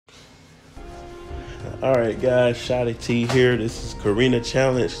All right, guys, Shotty T here. This is Carina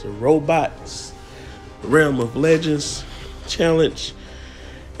Challenge, the Robots Realm of Legends Challenge.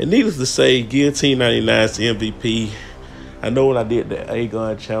 And needless to say, Guillotine 99 is the MVP. I know when I did the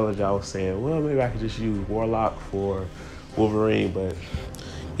A-Gun Challenge, I was saying, well, maybe I could just use Warlock for Wolverine, but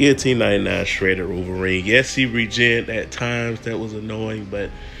Guillotine 99 shredded Wolverine. Yes, he regen at times. That was annoying,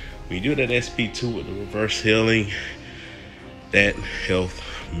 but when you do that SP2 with the reverse healing, that health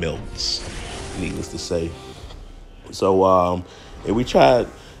melts, needless to say. So and we tried,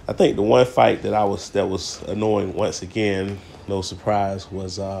 I think the one fight that was annoying once again, no surprise,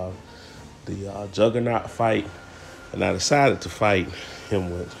 was the Juggernaut fight. And I decided to fight him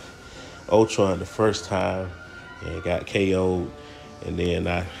with Ultron the first time and got KO'd. And then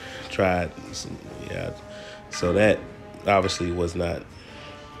I tried so that obviously was not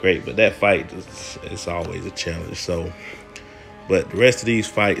great, but that fight is always a challenge. So but the rest of these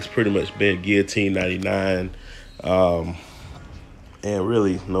fights pretty much been Guillotine 99, and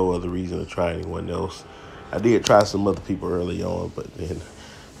really no other reason to try anyone else. I did try some other people early on, but then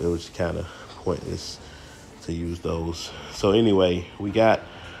it was kind of pointless to use those. So anyway, we got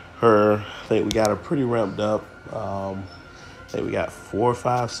her. I think we got her pretty ramped up. I think we got 4 or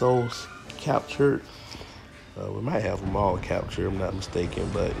 5 souls captured. We might have them all captured, I'm not mistaken,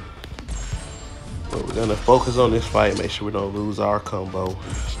 but we're gonna focus on this fight, make sure we don't lose our combo.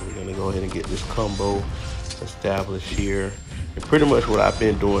 So we're gonna go ahead and get this combo established here. And pretty much what I've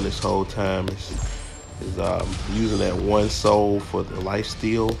been doing this whole time is using that 1 soul for the life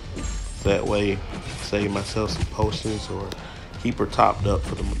steal. So that way, save myself some potions or keep her topped up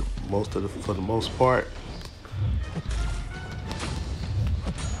for the most part.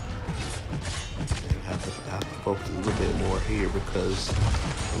 And I have to focus a little bit more here because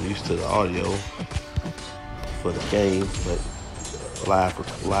I'm used to the audio for the game, but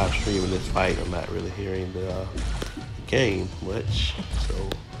live streaming this fight, I'm not really hearing the game much, so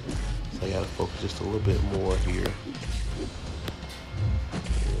I gotta focus just a little bit more here.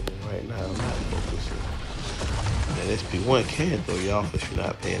 And right now, I'm not focusing. That SP1 can throw you off if you're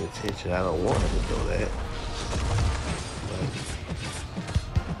not paying attention. I don't want him to throw that.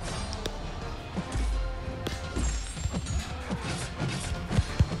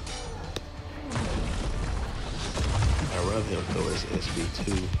 I'd rather him throw his SP2.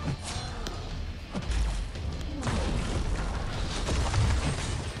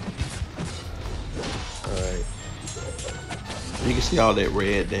 Alright. You can see all that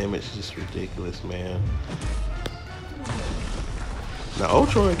red damage, it's just ridiculous, man. Now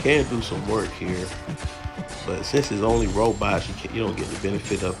Ultron can do some work here, but since it's only robots, you don't get the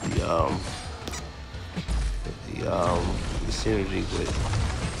benefit of the synergy with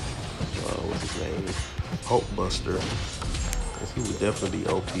what's his name, Hulkbuster. He would definitely be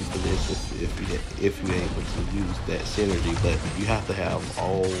OP for this if you're able to use that synergy. But you have to have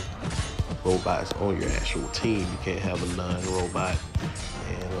all robots on your actual team. You can't have a non-robot,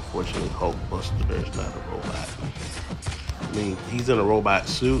 and unfortunately Hulkbuster is not a robot. I mean, he's in a robot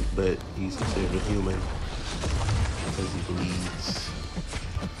suit, but he's considered a human because he bleeds.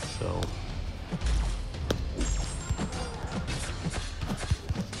 So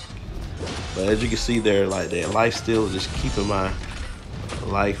but as you can see there, like that life steal is just keeping my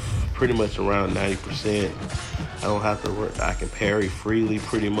life pretty much around 90%. I don't have to work, I can parry freely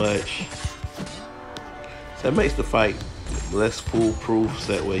pretty much. So that makes the fight less foolproof,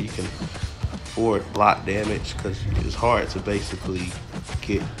 so that way you can afford block damage, because it's hard to basically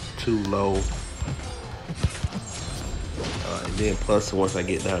get too low. And then plus, once I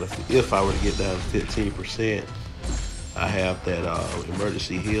get down to, if I were to get down to 15%, I have that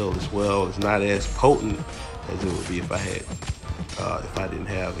emergency heal as well. It's not as potent as it would be if I had, if I didn't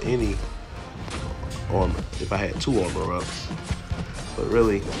have any armor, if I had 2 armor ups. But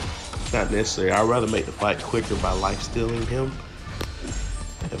really, it's not necessary. I'd rather make the fight quicker by life stealing him.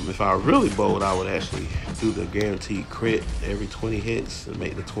 And if I were really bold, I would actually do the guaranteed crit every 20 hits and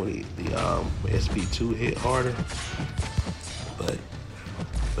make the SP2 hit harder.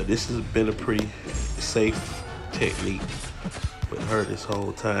 But this has been a pretty safe technique with her this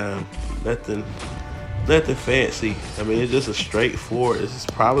whole time. Nothing fancy. I mean, it's just a straightforward. This is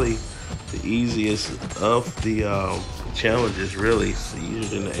probably the easiest of the challenges, really. It's easier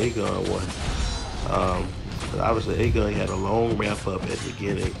than the A-Gun one. But obviously, A-Gun had a long ramp up at the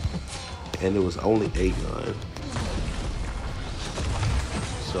beginning, and it was only A-Gun.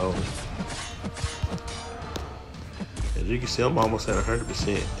 So as you can see, I'm almost at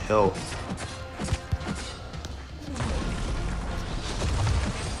 100% health.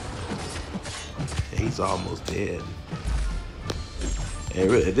 And he's almost dead. And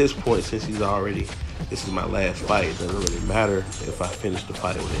really, at this point, since he's already, this is my last fight, it doesn't really matter if I finish the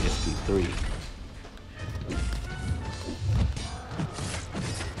fight with an SP3.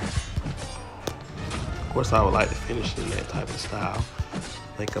 Of course, I would like to finish in that type of style. I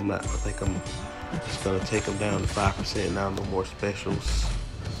think I'm just gonna take him down to 5% now. No more specials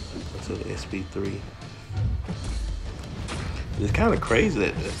until the SP3. It's kind of crazy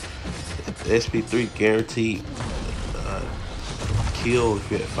that the SP3 guaranteed kill if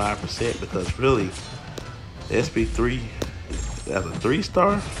you're at 5%, because really the SP3 as a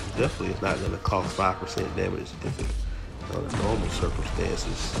 3-star definitely is not going to cost 5% damage if it under normal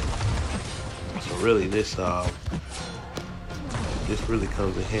circumstances. So really this really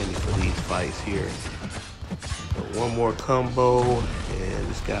comes in handy for these fights here. So one more combo and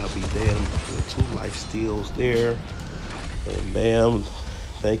this guy will be dead. I'm doing 2 life steals there. And bam,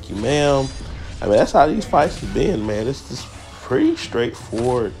 thank you, ma'am. I mean, that's how these fights have been, man. It's just pretty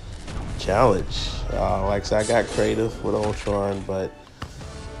straightforward challenge. Like I said, I got creative with Ultron, but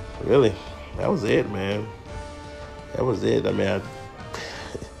really, that was it, man. That was it. I mean,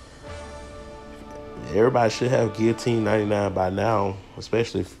 everybody should have Guillotine 99 by now,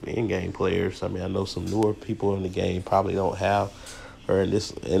 especially in-game players. I mean, I know some newer people in the game probably don't have her, and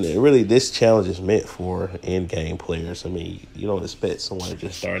really this challenge is meant for in-game players. I mean, you don't expect someone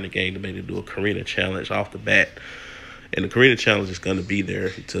just starting the game to maybe do a Carina challenge off the bat. And the Carina challenge is going to be there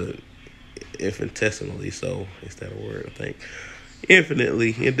to infinitesimally, so is that a word? I think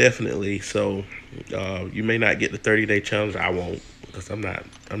indefinitely. So you may not get the 30-day challenge. I won't, because I'm not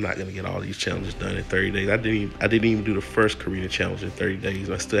going to get all these challenges done in 30 days. I didn't even do the first Carina challenge in 30 days.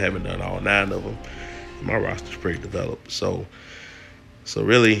 I still haven't done all 9 of them. My roster's pretty developed, so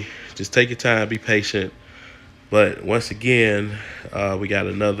really just take your time, be patient. But once again, we got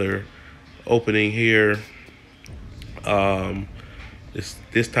another opening here.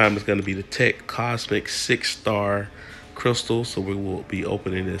 This time it's going to be the Tech Cosmic 6-star crystal, so we will be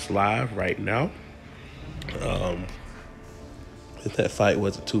opening this live right now. That fight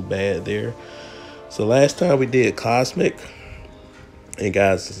wasn't too bad there. So last time we did Cosmic, and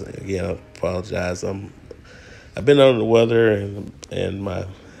guys, again, I apologize. I've been under the weather, and my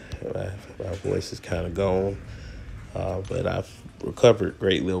voice is kind of gone, but I've recovered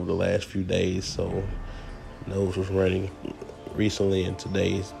greatly over the last few days. So nose was running recently, and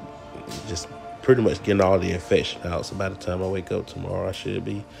today's just pretty much getting all the infection out. So by the time I wake up tomorrow, I should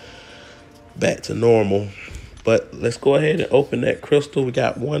be back to normal. But let's go ahead and open that crystal. We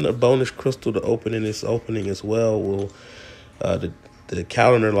got one bonus crystal to open in this opening as well. The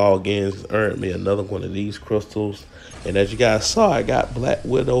calendar logins earned me another one of these crystals. And as you guys saw, I got Black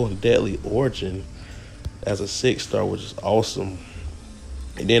Widow and Deadly Origin as a 6-star, which is awesome.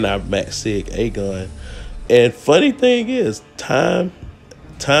 And then I max sig A-Gun. And funny thing is, time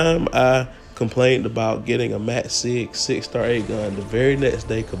I complained about getting a max sig 6-star A-Gun, the very next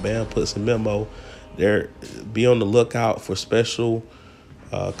day Kabam puts a memo there, be on the lookout for special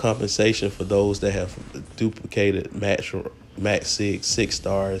compensation for those that have duplicated max sig 6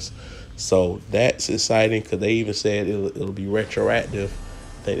 stars. So that's exciting, because they even said it'll be retroactive.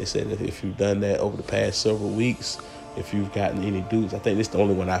 I think they said that if you've done that over the past several weeks, if you've gotten any dupes. I think this is the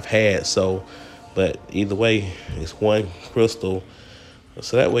only one I've had. So, but either way, it's one crystal.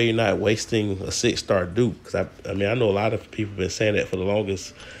 So that way you're not wasting a 6-star dupe. Because I mean, I know a lot of people have been saying that for the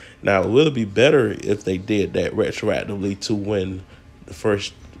longest. Now, will it be better if they did that retroactively to when the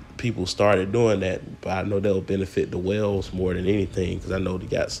first people started doing that? But I know that'll benefit the whales more than anything, because I know they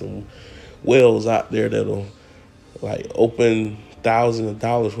got some whales out there that'll like open thousands of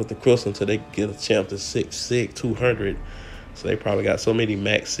dollars worth of crystal until they get a chance to 6 200. So they probably got so many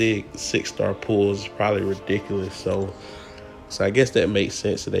max sig 6-star pulls, it's probably ridiculous. So I guess that makes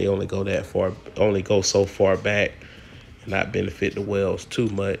sense that they only go so far back and not benefit the whales too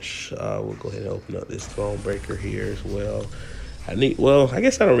much. We'll go ahead and open up this throne breaker here as well. I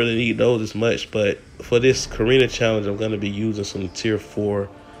guess I don't really need those as much, but for this Carina challenge, I'm going to be using some tier 4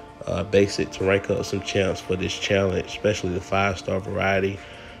 basic to rank up some champs for this challenge, especially the 5-star variety.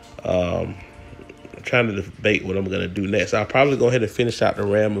 I'm trying to debate what I'm going to do next. I'll probably go ahead and finish out the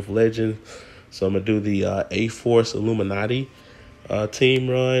Ram of Legend. So I'm going to do the A-Force Illuminati team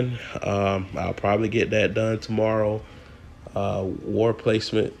run. I'll probably get that done tomorrow. War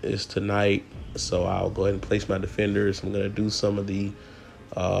placement is tonight, so I'll go ahead and place my defenders. I'm going to do some of the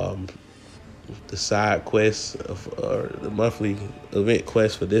side quests, or the monthly event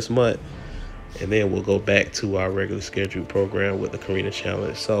quest for this month, and then we'll go back to our regular scheduled program with the Carina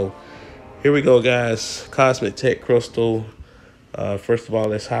challenge. So here we go, guys. Cosmic Tech Crystal. First of all,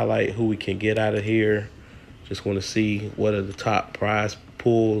 let's highlight who we can get out of here. Just want to see what are the top prize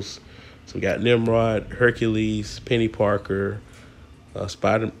pulls. So we got Nimrod, Hercules, Penny Parker,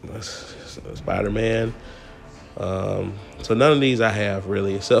 Spider-Man. So none of these I have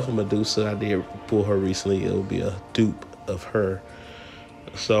really, except for Medusa. I did pull her recently. It will be a dupe of her.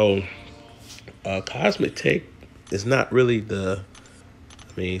 So Cosmic Tech is not really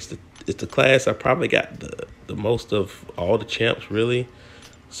it's the class I probably got the most of all the champs really.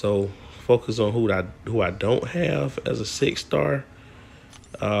 So focus on who I don't have as a 6-star.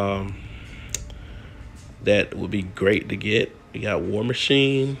 That would be great to get. We got War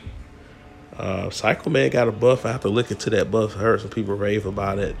Machine. Psycho Man got a buff. I have to look into that buff. I heard some people rave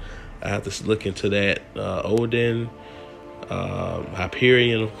about it. I have to look into that. Odin,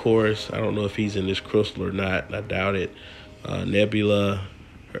 Hyperion, of course. I don't know if he's in this crystal or not. I doubt it. Nebula,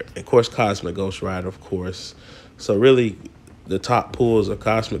 of course, Cosmic Ghost Rider, of course. So really, the top pulls are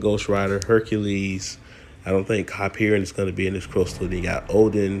Cosmic Ghost Rider, Hercules. I don't think Hyperion is going to be in this crystal. Then you got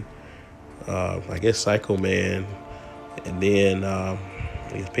Odin, I guess Psycho Man, and then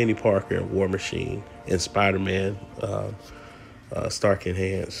Penny Parker and War Machine and Spider-Man, Stark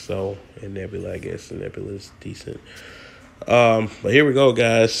Enhanced. So, and Nebula, I guess, and Nebula is decent. But here we go,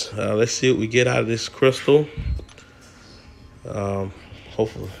 guys. Let's see what we get out of this crystal.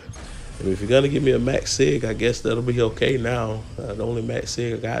 Hopefully, if you're gonna give me a Max Sig, I guess that'll be okay now. The only Max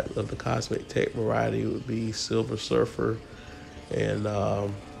Sig I got of the Cosmic Tech variety would be Silver Surfer and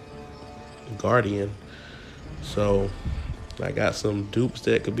Guardian. So I got some dupes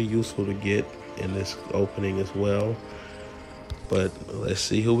that could be useful to get in this opening as well. But let's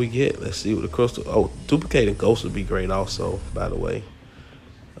see who we get. Let's see what the crystal. Oh, duplicating Ghost would be great also, by the way.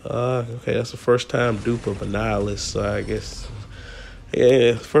 Okay, that's the first time dupe of Annihilus, so I guess,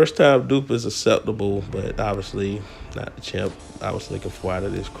 yeah, first time dupe is acceptable, but obviously not the champ I was looking for out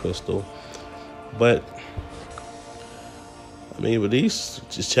of this crystal. But I mean, with these,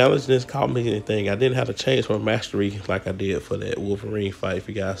 just challenging this caught me anything. I didn't have to change my mastery like I did for that Wolverine fight. If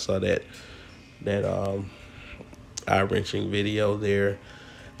you guys saw that eye wrenching video there,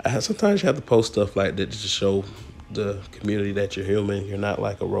 sometimes you have to post stuff like that just to show the community that you're human. You're not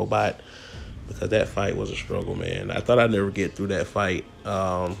like a robot, because that fight was a struggle, man. I thought I'd never get through that fight,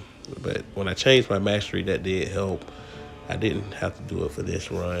 but when I changed my mastery, that did help. I didn't have to do it for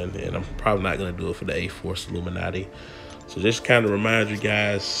this run, and I'm probably not going to do it for the A-Force Illuminati. So just kind of remind you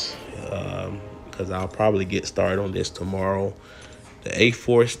guys, because I'll probably get started on this tomorrow, the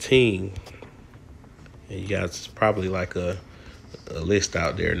A-Force team, and you guys, it's probably like a list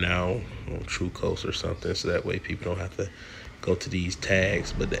out there now on True Coast or something, so that way people don't have to go to these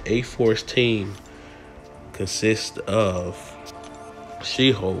tags. But the A-Force team consists of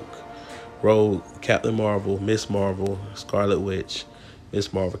She-Hulk, Rogue, Captain Marvel, Miss Marvel, Scarlet Witch,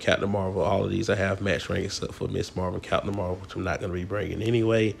 Miss Marvel, Captain Marvel. All of these I have match rank except for Miss Marvel and Captain Marvel, which I'm not going to be bringing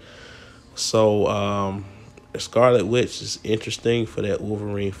anyway. So Scarlet Witch is interesting for that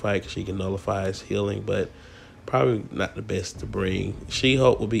Wolverine fight because she can nullify his healing, but probably not the best to bring.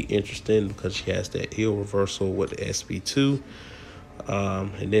 She-Hulk will be interesting because she has that heal reversal with the SP2.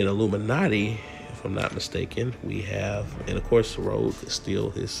 And then Illuminati, if I'm not mistaken, we have, and of course Rogue can steal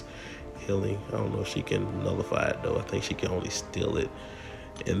his healing. I don't know if she can nullify it though. I think she can only steal it.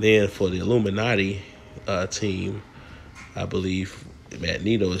 And then for the Illuminati team, I believe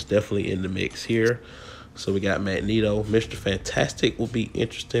Magneto is definitely in the mix here. So we got Magneto. Mr. Fantastic will be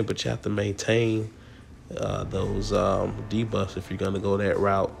interesting, but you have to maintain those debuffs if you're going to go that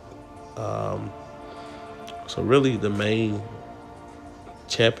route. So really the main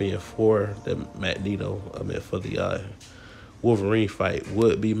champion for the Magneto, for the Wolverine fight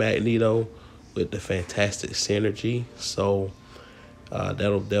would be Magneto with the fantastic synergy. So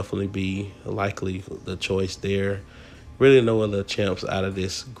that'll definitely be likely the choice there. Really no other champs out of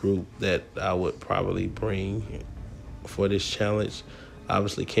this group that I would probably bring for this challenge.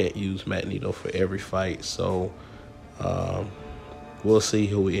 Obviously can't use Magneto for every fight, so we'll see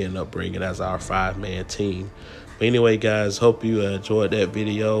who we end up bringing as our 5-man team. But anyway, guys, hope you enjoyed that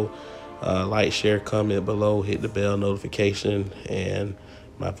video. Like, share, comment below, hit the bell notification, and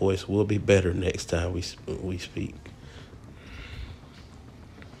my voice will be better next time we speak.